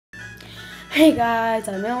Hey guys,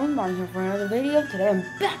 I'm here for another video. Today I'm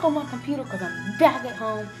back on my computer because I'm back at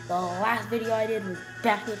home. The last video I did was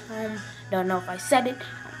back at home. Don't know if I said it.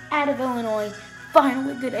 I'm out of Illinois.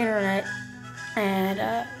 Finally good internet. And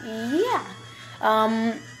yeah.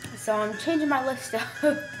 So I'm changing my list up.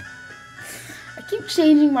 I keep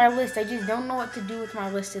changing my list. I just don't know what to do with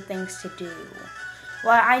my list of things to do.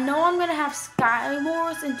 Well, I know I'm going to have Sky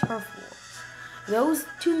Wars and Turf Wars. Those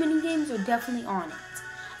two mini games are definitely on it.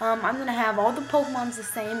 I'm going to have all the Pokemons the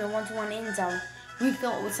same, and once one ends, I'll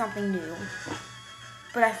refill it with something new.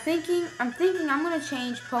 But I'm thinking I'm going to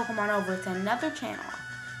change Pokemon over to another channel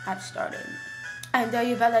I've started. I'll tell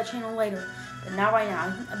you about that channel later, but not right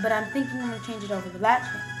now. But I'm thinking I'm going to change it over to that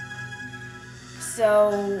channel.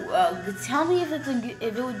 So, tell me if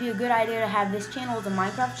it would be a good idea to have this channel as a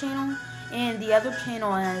Minecraft channel and the other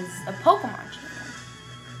channel as a Pokemon channel.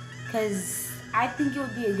 Because I think it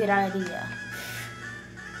would be a good idea.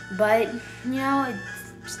 But, you know,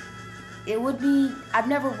 it would be, I've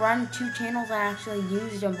never run two channels and actually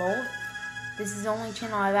used them both. This is the only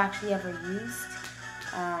channel I've actually ever used.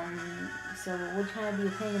 So it would kind of be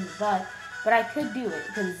a pain in the butt. But I could do it,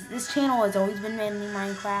 because this channel has always been mainly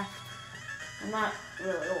Minecraft. Well, not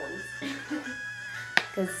really always.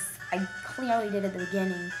 Because I clearly did at the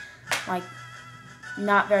beginning, like,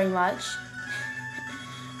 not very much.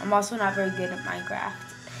 I'm also not very good at Minecraft.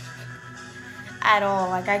 At all.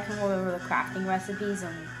 Like, I can remember the crafting recipes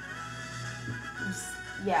and just,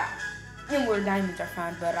 yeah. And where diamonds are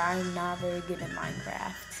found, but I'm not very good at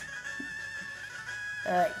Minecraft.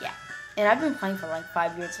 Yeah. And I've been playing for like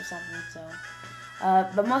 5 years or something, so.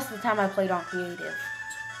 But most of the time I played on creative.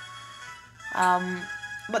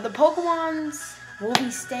 But the Pokemons will be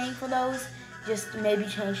staying for those. Just maybe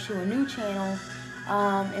change to a new channel.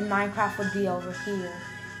 And Minecraft would be over here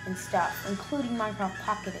and stuff, including Minecraft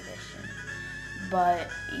Pocket Edition. But,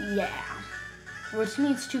 yeah, which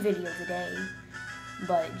means 2 videos a day,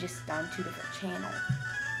 but just on 2 different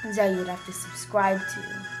channels that you'd have to subscribe to.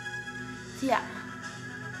 So, yeah,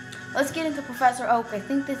 let's get into Professor Oak. I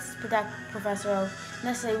think this is Professor Oak.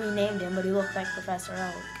 Unless they renamed him, but he looks like Professor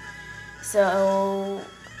Oak. So,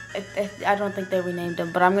 I don't think they renamed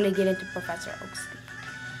him, but I'm going to get into Professor Oak's speech.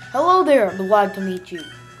 Hello there, glad to meet you.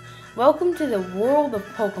 Welcome to the world of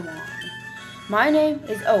Pokemon. My name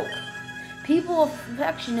is Oak. People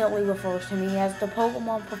affectionately refer to me as the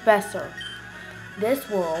Pokemon Professor. This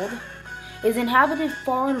world is inhabited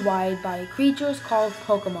far and wide by creatures called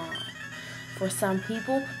Pokemon. For some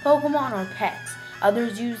people, Pokemon are pets.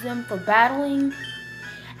 Others use them for battling.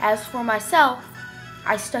 As for myself,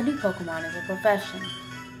 I study Pokemon as a profession.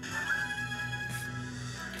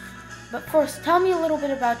 But first, tell me a little bit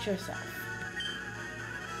about yourself.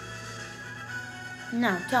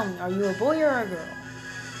 Now, tell me, are you a boy or a girl?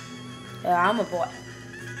 I'm a boy.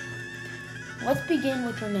 Let's begin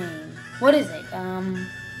with your name. What is it? I'm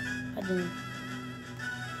Ilum.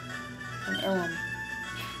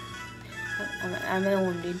 I'm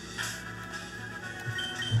Ilum, dude.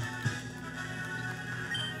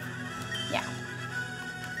 Yeah.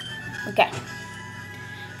 Okay.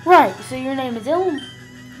 Right, so your name is Ilum?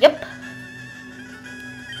 Yep.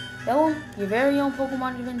 Ilum, your very own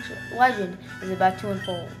Pokemon adventure legend is about to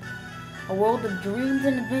unfold. A world of dreams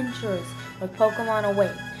and adventures with Pokemon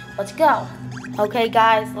await. Let's go. Okay,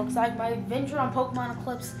 guys, looks like my adventure on Pokemon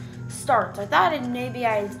Eclipse starts. I thought maybe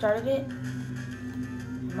I had started it.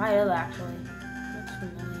 I might have, actually. Looks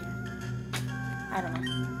familiar. I don't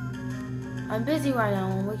know. I'm busy right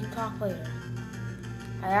now, and we can talk later.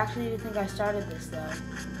 I actually do think I started this, though.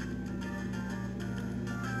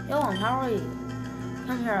 Yolan, how are you?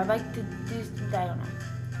 Come here, I'd like to do something. I don't know.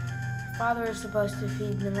 Father is supposed to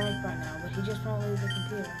feed the mic right now, but he just won't leave the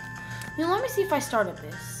computer. You know, let me see if I started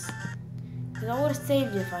this. Because I would have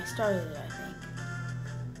saved it if I started it, I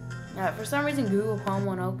think. For some reason, Google Chrome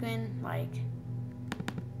won't open. Like,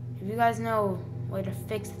 if you guys know a way to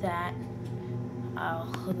fix that,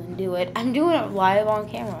 I'll then do it. I'm doing it live on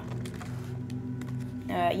camera.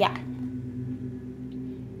 Yeah.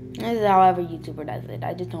 This is how every YouTuber does it.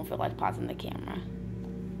 I just don't feel like pausing the camera.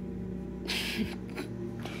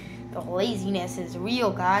 The laziness is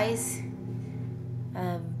real, guys.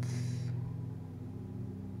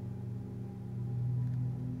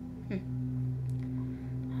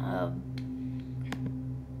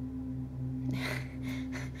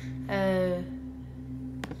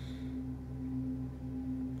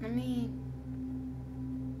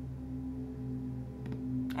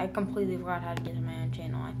 I completely forgot how to get to my own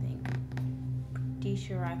channel, I think. Pretty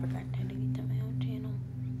sure I forgot how to get to my own channel.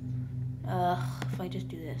 If I just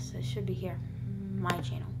do this, it should be here. My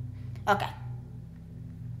channel. Okay.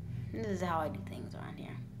 This is how I do things around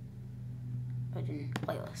here. Legend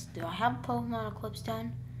playlist. Do I have Pokemon Eclipse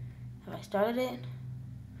done? Have I started it?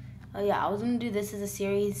 Oh yeah, I was gonna do this as a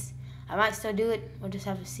series. I might still do it. We'll just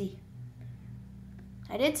have to see.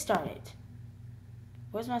 I did start it.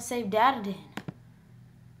 Where's my saved data then?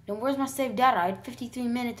 Then where's my saved data? I had 53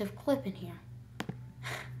 minutes of clip in here.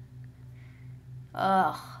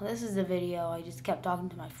 Ugh, this is the video I just kept talking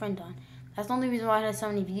to my friend on. That's the only reason why it has so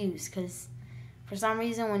many views, because for some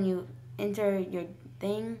reason when you enter your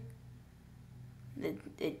thing,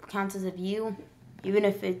 it counts as a view, even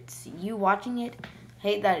if it's you watching it. I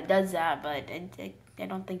hate that it does that, but I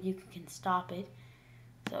don't think you can stop it.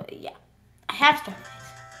 So yeah, I have started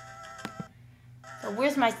it. So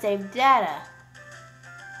where's my saved data?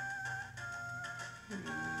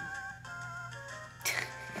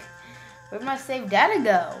 Where'd my saved data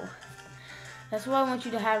go? That's why I want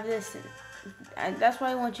you to have this. That's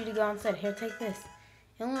why I want you to go inside. Here, take this.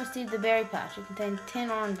 You only received the berry pouch. It contains 10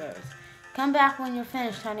 orange berries. Come back when you're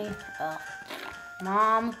finished, honey.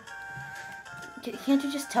 Mom. Can't you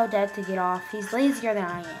just tell Dad to get off? He's lazier than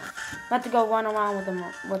I am. I'm about to go run around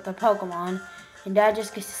with the Pokemon, and Dad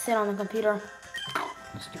just gets to sit on the computer.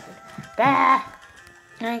 Stupid. Bah!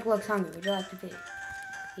 Hank looks hungry. Would you like to feed?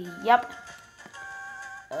 Yep.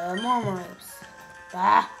 More Mareeps.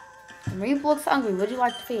 Bah! Mareep looks hungry. Would you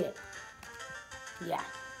like to feed it? Yeah.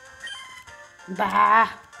 Bah!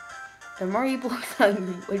 The Mareep looks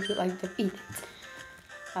hungry. Would you like to feed it?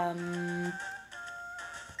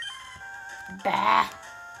 Bah!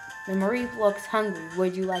 The Mareep looks hungry.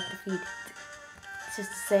 Would you like to feed it? It's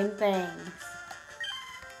just the same things.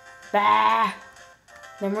 Bah!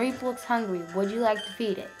 The Mareep looks hungry. Would you like to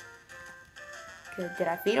feed it? Good. Did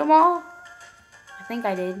I feed them all? I think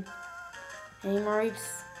I did. Any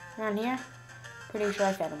Mareeps around here? Pretty sure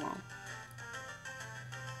I fed them all.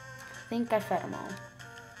 I think I fed them all.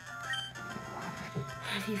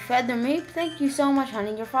 Have you fed the Mareep? Thank you so much,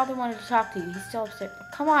 honey. Your father wanted to talk to you. He's still upset.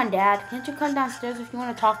 Come on, Dad. Can't you come downstairs if you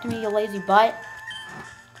want to talk to me, you lazy butt?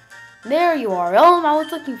 There you are. Ellen, I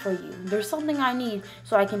was looking for you. There's something I need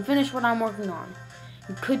so I can finish what I'm working on.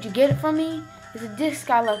 Could you get it from me? It's a disc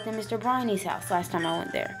I left in Mr. Briney's house last time I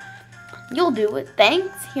went there. You'll do it.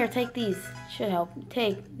 Thanks. Here, take these. Should help.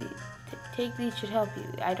 Take these. Should help you.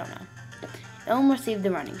 I don't know. Ellen received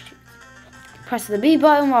the running shoes. Press the B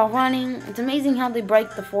button while running. It's amazing how they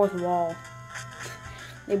break the fourth wall.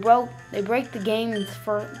 They break the game's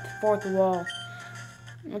fourth wall.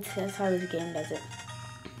 That's how this game does it.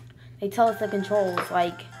 They tell us the controls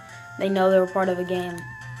like they know they were part of a game.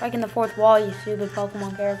 Breaking the fourth wall, you stupid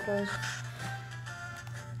Pokemon characters.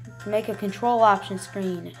 Make a control option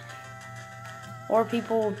screen. Or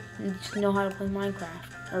people just know how to play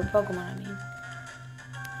Minecraft. Or Pokemon, I mean.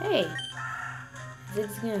 Hey.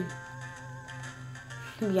 It's good.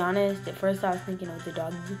 To be honest, at first I was thinking it was a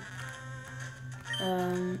doggy.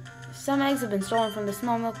 Some eggs have been stolen from the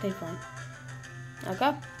small milk they farm.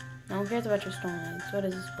 Okay. No one cares about your stolen eggs. What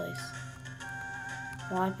is this place?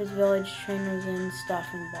 Lapis Village, trainers and stuff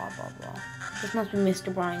and blah blah blah. This must be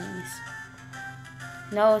Mr. Briney's.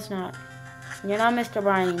 No, it's not. You're not Mr.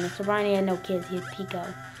 Briney. Mr. Briney had no kids. He had Pico.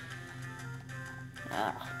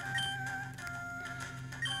 Ugh.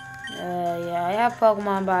 Yeah, I have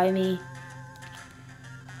Pokemon by me.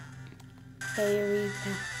 Fairy.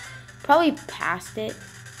 Probably passed it.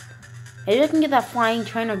 Maybe I can get that flying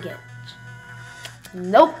trainer gift.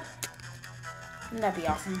 Nope. Wouldn't that be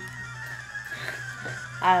awesome?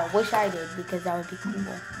 I wish I did, because that would be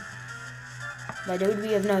cool. But it would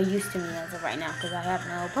be of no use to me as of right now, because I have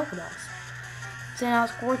no Pokeballs. So now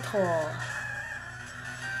it's Squirtle.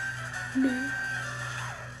 No.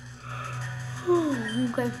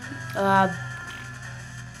 Okay.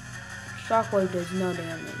 Shockwave does no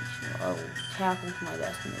damage. Oh, Tackle's my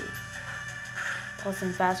best move. Plus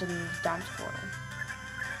I'm faster than this dumb Squirtle.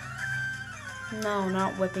 No,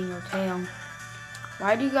 not whipping your tail.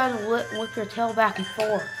 Why do you gotta whip your tail back and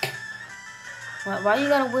forth? Why do you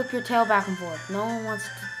gotta whip your tail back and forth? No one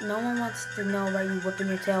wants to know about you whipping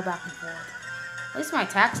your tail back and forth. At least my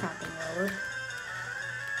attack's not being lowered.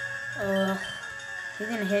 He's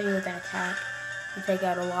gonna hit me with an attack and take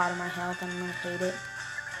out a lot of my health, and I'm gonna hate it.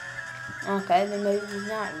 Okay, then maybe he's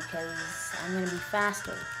not, because I'm gonna be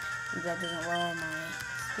faster. Because that doesn't lower my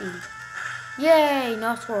speed. Yay!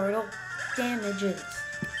 No Squirtle damages.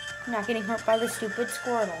 I'm not getting hurt by this stupid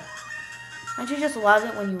Squirtle. Don't you just love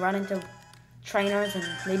it when you run into trainers and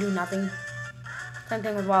they do nothing? Same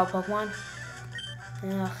thing with wild Pokemon.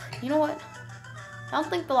 Ugh. You know what? I don't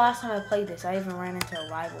think the last time I played this, I even ran into a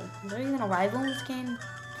rival. Is there even a rival in this game?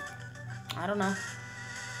 I don't know.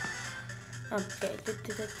 Okay.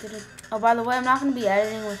 Oh, by the way, I'm not going to be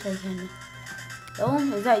editing with him. Oh,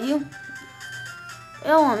 is that you?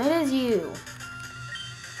 Ilum, it is you.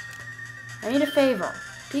 I need a favor.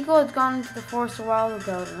 Pico has gone into the forest a while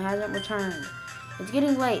ago and hasn't returned. It's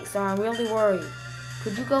getting late, so I'm really worried.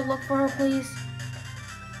 Could you go look for her, please?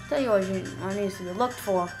 I'll tell you what needs to be looked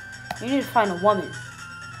for. You need to find a woman.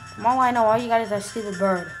 From all I know, all you got is that stupid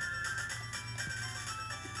bird.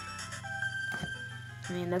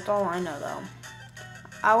 I mean, that's all I know, though.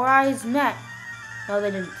 Our eyes met. No,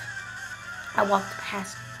 they didn't. I walked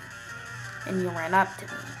past you, and you ran up to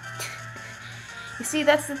me. You see,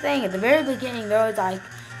 that's the thing. At the very beginning, there was like,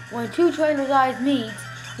 when two trainers' eyes meet,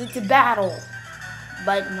 it's a battle.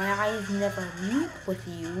 But my eyes never meet with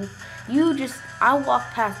you. I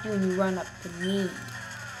walk past you and you run up to me.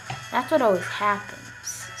 That's what always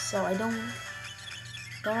happens. So I don't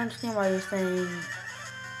understand why you're saying,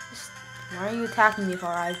 why are you attacking me if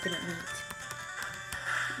our eyes didn't meet?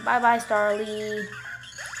 Bye-bye, Starly.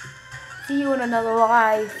 See you in another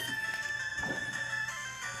life.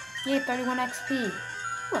 Yay, 31 XP.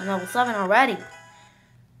 Ooh, I'm level 7 already.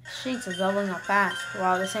 SHINX is leveling up fast,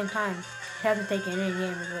 while at the same time, he hasn't taken any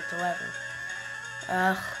damage whatsoever.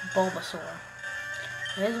 Bulbasaur.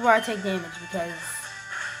 This is where I take damage because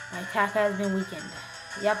my attack has been weakened.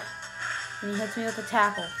 Yep. And he hits me with a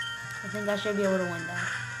tackle. I think I should be able to win that.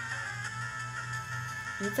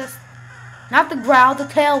 It's just not the growl, the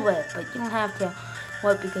tail whip, but you don't have tail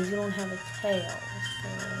whip because you don't have a tail.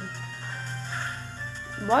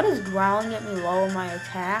 So why does growling at me lower my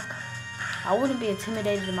attack? I wouldn't be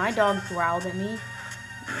intimidated if my dog growled at me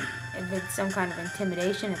if it's some kind of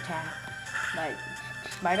intimidation attack. Like,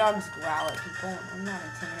 my dogs growl at people and I'm not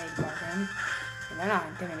intimidated by them. And they're not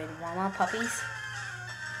intimidated by my puppies.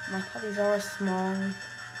 My puppies are small,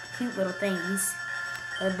 cute little things.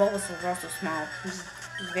 But Bulbasaur is also small. He's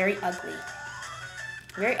very ugly.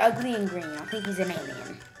 Very ugly and green. I think he's an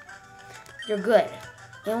alien. You're good.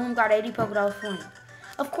 Alien got 80 Pokéballs for me.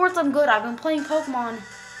 Of course I'm good. I've been playing Pokemon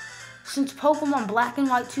since Pokemon Black and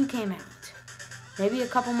White 2 came out. Maybe a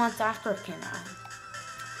couple months after it came out.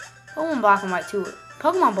 Pokemon Black and White 2.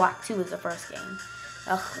 Pokemon Black 2 was the first game.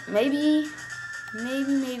 Maybe.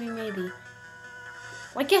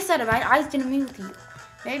 Like I said, my eyes didn't meet with you.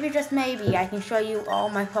 Maybe, just maybe, I can show you all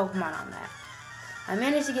my Pokemon on that. I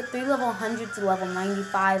managed to get 3 level 100s, a level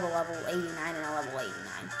 95, a level 89, and a level 89.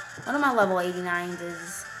 One of my level 89s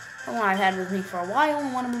is the one I've had with me for a while,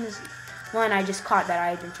 and one of them is one I just caught that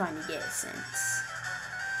I've been trying to get since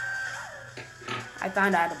I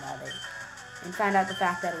found out about it. And found out the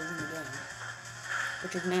fact that it was in the game.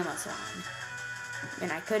 Which is Mammothline.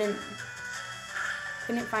 And I couldn't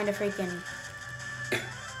find a freaking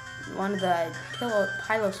one of the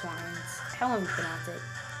Piloswines. How do you pronounce it?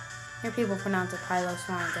 I hear people pronounce it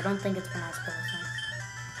Piloswines. I don't think it's pronounced Piloswines.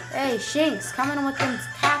 Hey, SHINX, coming with them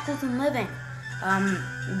tackles and living.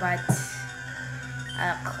 But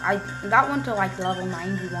I got one to like level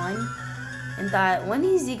 91 and thought, when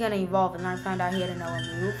is he gonna evolve? And I found out he had another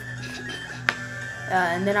move.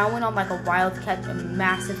 And then I went on like a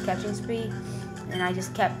massive catching spree, and I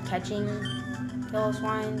just kept catching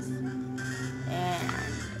Piloswines. And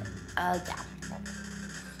yeah.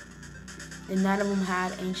 And none of them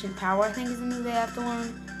had ancient power, I think is the move they have to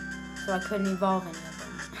learn. So I couldn't evolve any of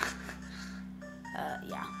them.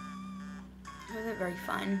 Yeah. It wasn't very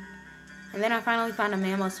fun. And then I finally found a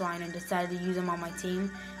Mammothline and decided to use him on my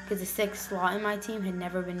team because the 6th slot in my team had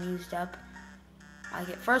never been used up. Like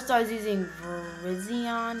at first I was using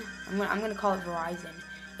Virizion. I'm gonna call it Verizon.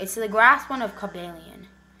 It's the grass one of Cobalion.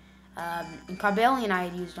 And Cobalion I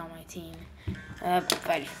had used on my team. I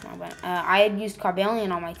had used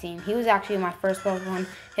Cobalion on my team. He was actually my first Pokemon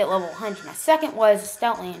hit level 100. My second was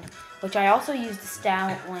Stoutland, which I also used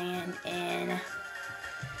Stoutland in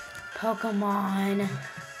Pokemon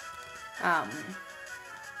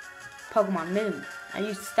Moon. I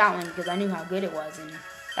used Stoutland because I knew how good it was, and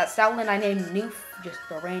that Stoutland I named Noof, just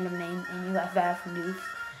a random name, N-U-F-F, Noof.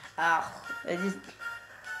 It just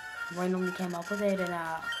randomly came up with it, and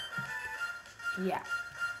yeah.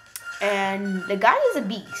 And the guy is a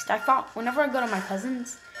beast. I fought, whenever I go to my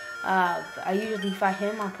cousin's, I usually fight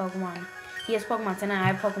him on Pokemon. He has Pokemon Sun and I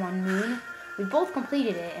have Pokemon Moon. We both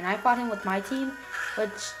completed it, and I fought him with my team, which,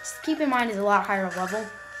 just keep in mind, is a lot higher level.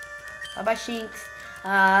 Bye-bye, SHINX.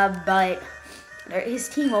 But his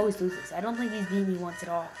team always loses. I don't think he's beat me once at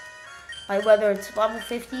all. Like, whether it's level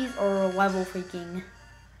 50s or level freaking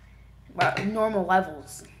normal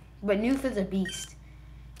levels. But Noof is a beast.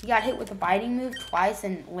 He got hit with a biting move twice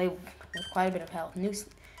and lived with quite a bit of health. Noof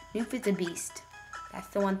is a beast. That's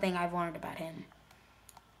the one thing I've learned about him.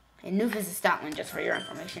 And Noof is a Stoutland, just for your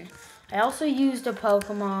information. I also used a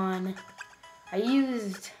Pokemon. I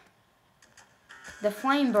used the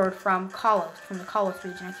flame bird from Kalos, from the Kalos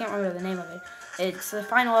region. I can't remember the name of it. It's the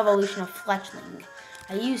final evolution of Fletchling.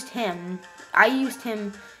 I used him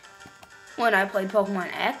when I played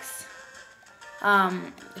Pokemon X.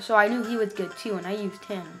 So I knew he was good too, and I used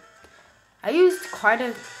him. I used a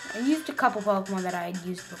couple Pokemon that I had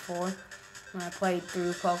used before when I played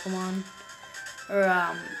through Pokemon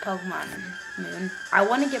Moon. I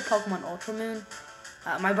want to get Pokemon Ultra Moon.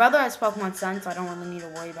 My brother has Pokemon Sun, so I don't really need to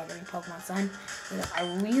worry about getting Pokemon Sun. But if I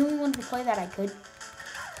really wanted to play that, I could.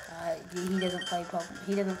 He doesn't play Pokemon.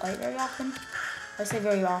 He doesn't play it very often. If I say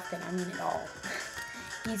very often, I mean at all.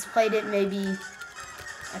 He's played it maybe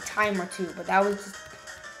a time or two, but that was just,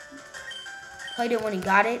 played it when he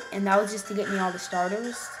got it, and that was just to get me all the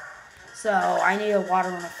starters. So I needed a water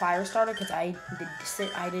and a fire starter because I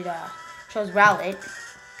chose Rowlet,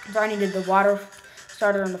 so I needed the water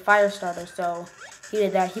starter and the fire starter. So he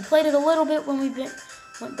did that. He played it a little bit when we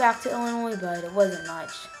went back to Illinois, but it wasn't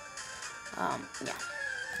much. Yeah.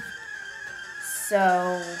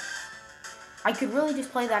 So I could really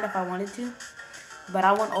just play that if I wanted to, but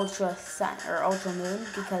I want Ultra Sun or Ultra Moon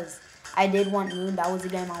because I did want Moon. That was the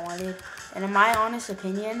game I wanted. And in my honest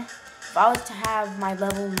opinion, if I was to have my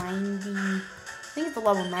level 90, I think it's the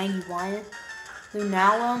level 91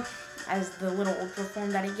 Lunala as the little Ultra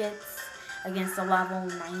form that it gets against the level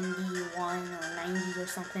 91 or 90 or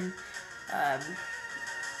something.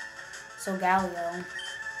 Solgaleo.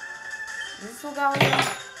 Is this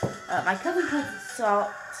Solgaleo? My cousin calls it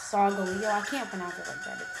Solgaleo. I can't pronounce it like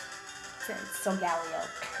that. It's Solgaleo.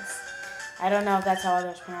 I don't know if that's how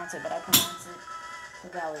others pronounce it, but I pronounce it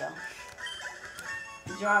Solgaleo.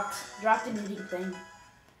 Dropped a knitting thing.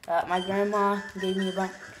 My grandparents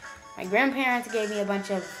gave me a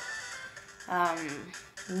bunch of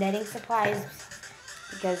knitting supplies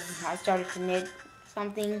because I started to knit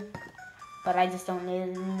something, but I just don't knit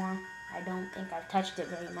it anymore. I don't think I've touched it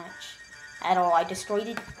very much at all. I destroyed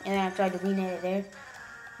it, and then I tried to reknit it there,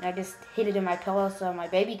 and I just hid it in my pillow so my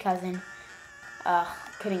baby cousin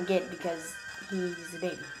couldn't get because he's a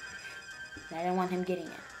baby. And I didn't want him getting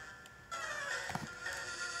it.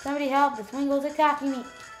 Somebody help, this Wingull's attacking me.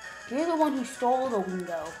 You're the one who stole the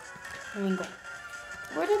Wingull.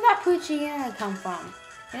 Where did that Poochyena come from?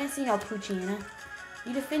 I didn't see no Poochyena.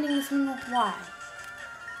 You defending this Wingull? Why?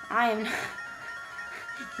 I am not.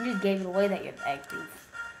 You just gave it away that you're the egg thief.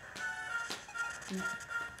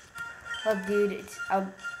 Look, dude,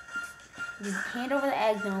 just hand over the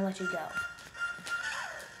eggs and I'll let you go.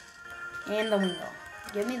 And the Wingull.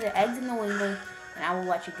 Give me the eggs and the Wingull and I will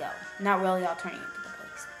let you go. Not really, I'll turn you into the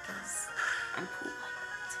place because I'm cool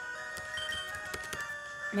like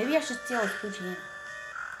that. Maybe I should steal his Poochyena.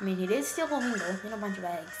 I mean, he did steal a Wingull and a bunch of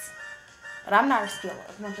eggs. But I'm not a stealer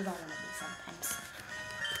as much as I want to be sometimes.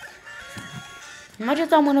 As much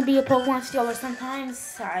as I want to be a Pokemon stealer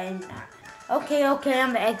sometimes, I'm not. Okay,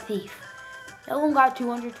 I'm the egg thief. Ellen got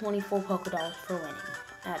 224 Pokédolls for winning.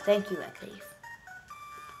 Thank you, egg thief.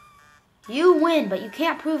 You win, but you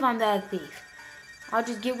can't prove I'm the egg thief. I'll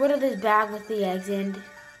just get rid of this bag with the eggs and...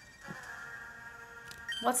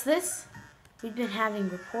 What's this? We've been having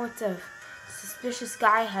reports of suspicious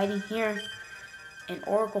guy hiding here in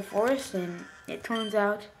Oracle Forest, and it turns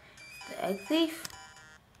out the egg thief?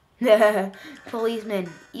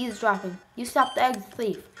 Policeman, eavesdropping. You stopped the egg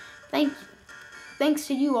thief. Thanks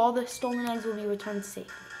to you, all the stolen eggs will be returned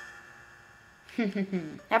safely.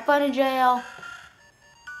 Have fun in jail.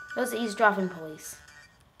 Those eavesdropping police.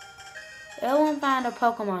 Everyone found a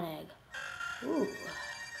Pokemon egg. Ooh.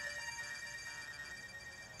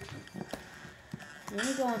 Let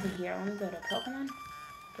me go into here. Let me go to Pokemon.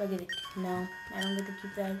 Do I get to... No, I don't get to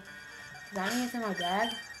keep the egg. Does that mean it's in my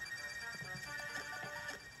bag?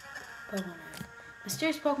 Pokemon egg.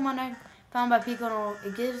 Mysterious Pokemon egg found by Pico.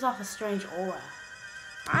 It gives off a strange aura.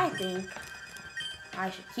 I think I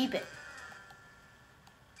should keep it.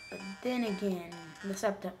 But then again, that's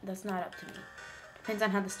not up to me. Depends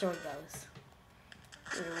on how the story goes.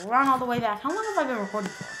 We'll run all the way back. How long have I been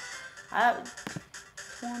recording for?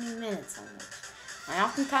 20 minutes almost. I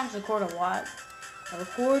oftentimes record a lot. I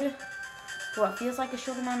record for what feels like a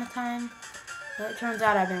short amount of time. But it turns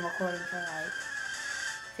out I've been recording for like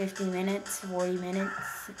 50 minutes, 40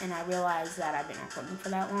 minutes, and I realized that I've been recording for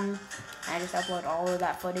that long. I just upload all of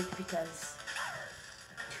that footage because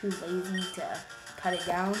I'm too lazy to cut it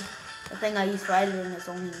down. The thing I use for editing is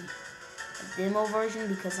only a demo version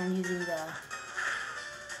because I'm using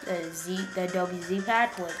the Adobe Z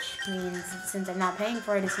Pack, which means since I'm not paying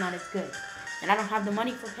for it, it's not as good. And I don't have the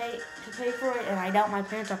money to pay for it, and I doubt my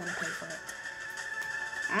parents are going to pay for it.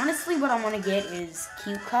 Honestly, what I want to get is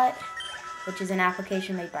CuteCut, which is an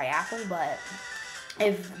application made by Apple, but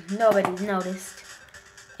if nobody's noticed,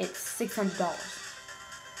 it's $600.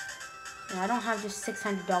 And I don't have just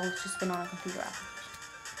 $600 to spend on a computer application.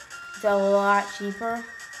 It's a lot cheaper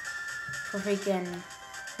for freaking,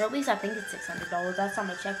 or at least I think it's $600. Last time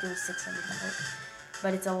I checked, it was $600.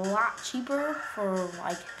 But it's a lot cheaper for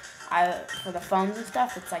like, for the phones and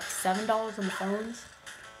stuff. It's like $7 on the phones.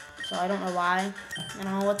 So I don't know why. I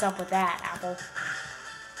don't know what's up with that, Apple.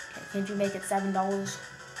 Okay, can't you make it $7? Or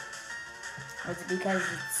is it because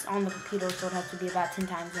it's on the computer, so it has to be about 10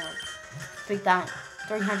 times more?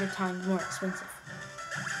 300 times more expensive.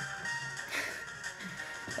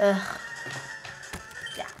 Ugh.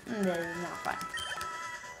 Yeah, that is not fun.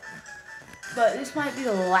 But this might be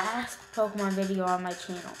the last Pokemon video on my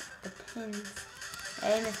channel. Depends.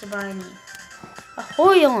 Hey, Mr. Barney.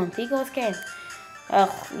 Ahoy, on Pico's came.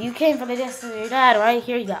 You came for the disc of your dad, right?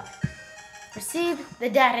 Here you go. Receive the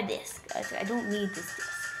data disc. I don't need this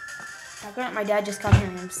disc. Now, granted, my dad just got here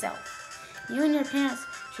himself. You and your parents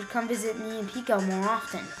should come visit me and Pico more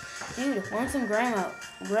often. Dude, learn some grammar.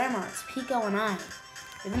 It's Pico and I.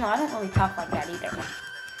 Even though I don't really talk like that either.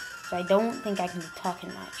 So I don't think I can be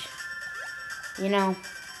talking much. You know,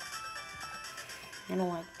 I don't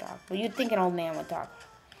like to talk. But you'd think an old man would talk.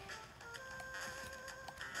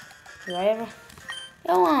 Do I ever?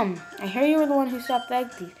 Yo, I hear you were the one who stopped the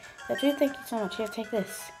egg thief. That's true. Thank you so much. Here, take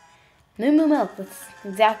this. Moo Moo milk. That's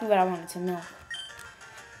exactly what I wanted, some milk.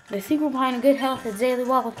 The secret behind good health is daily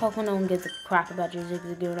walk with Pokemon. No one gives a crap about your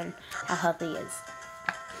Zigzagoon and how healthy he is.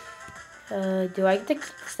 Do I get to keep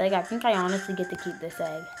this egg? I think I honestly get to keep this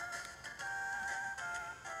egg.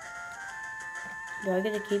 Do I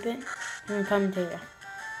get to keep it? I'm coming to you.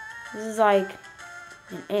 This is like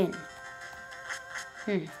an inn.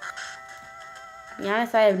 To be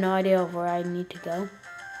honest, I have no idea where I need to go.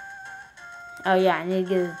 Oh yeah, I need to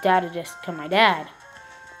give this data disc to my dad.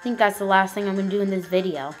 I think that's the last thing I'm going to do in this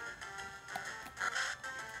video.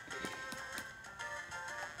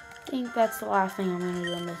 You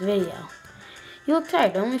look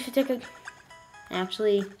tired. Don't we should take a...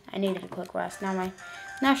 Actually, I needed a quick rest. Now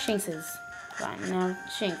SHINX is fine. Now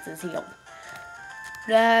SHINX is healed.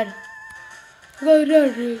 Dad. Go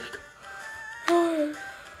down.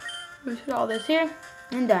 Put all this here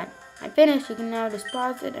and done. I finished. You can now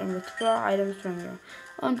deposit and withdraw items from your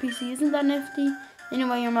own PC. Isn't that nifty?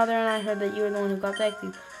 Anyway, your mother and I heard that you were the one who got back to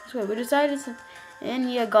you. So we decided to, and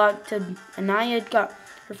Naya got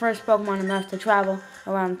her first Pokemon and left to travel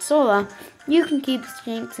around Sola. You can keep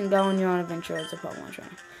SHINX and go on your own adventure as a Pokemon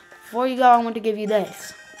trainer. Before you go, I want to give you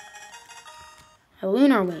this. A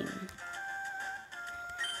lunar wing.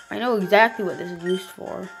 I know exactly what this is used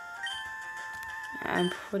for.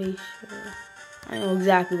 I'm pretty sure. I know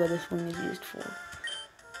exactly what this wing is used for.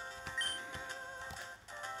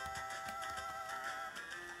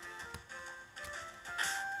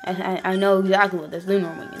 I know exactly what this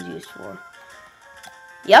lunar wing is used for.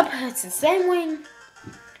 Yep, it's the same wing.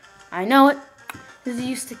 I know it. This is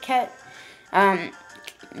used to get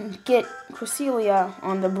Cresselia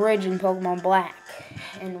on the bridge in Pokemon Black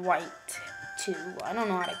and White too. I don't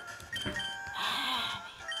know how to...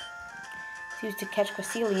 It's used to catch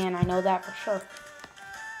Cresselia, and I know that for sure.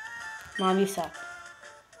 Mom, you suck.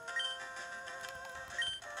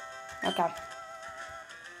 Okay.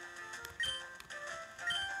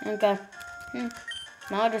 Okay.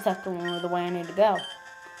 Now I just have to remember the way I need to go.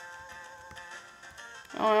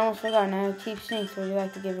 Oh, I almost forgot. Now keep SHINX. Would you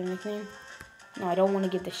like to give it a nickname? No, I don't want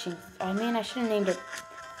to give the SHINX. I mean, I should have named it.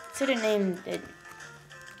 Should have named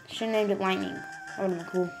it Lightning. That would have been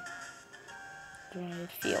cool.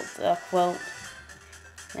 Field. Well,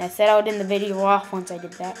 I said I would end the video off once I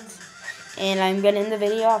did that. And I'm going to end the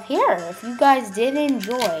video off here. If you guys did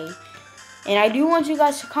enjoy, and I do want you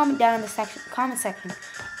guys to comment down in the comment section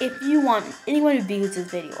if you want anyone who views this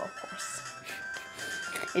video, of course.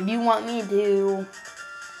 If you want me to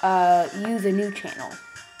use a new channel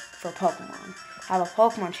for Pokemon. Have a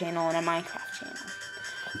Pokemon channel and a Minecraft channel.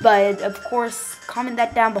 But, of course, comment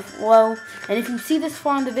that down below. And if you see this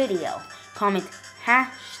far in the video, comment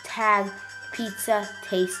hashtag pizza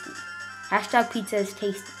tasty. Hashtag pizza is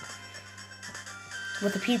tasty.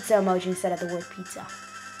 With the pizza emoji instead of the word pizza.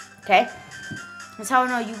 Okay? That's how I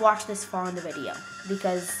know you watched this far in the video.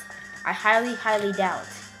 Because I highly, highly doubt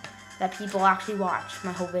that people actually watch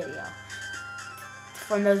my whole video.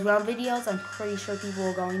 From those round videos, I'm pretty sure people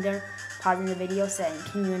were going there, pausing the video, saying,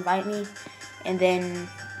 "Can you invite me?" And then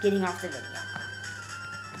getting off the video.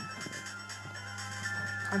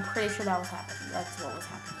 I'm pretty sure that was happening. That's what was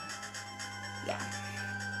happening. Yeah.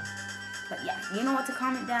 But yeah, you know what to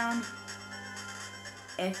comment down.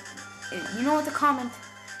 If you know what to comment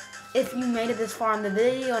if you made it this far in the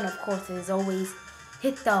video, and of course, as always,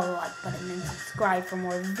 hit the like button and subscribe for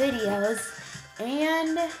more videos.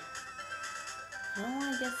 And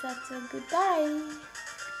I guess that's a goodbye.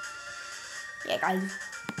 Yeah, guys.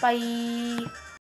 Bye.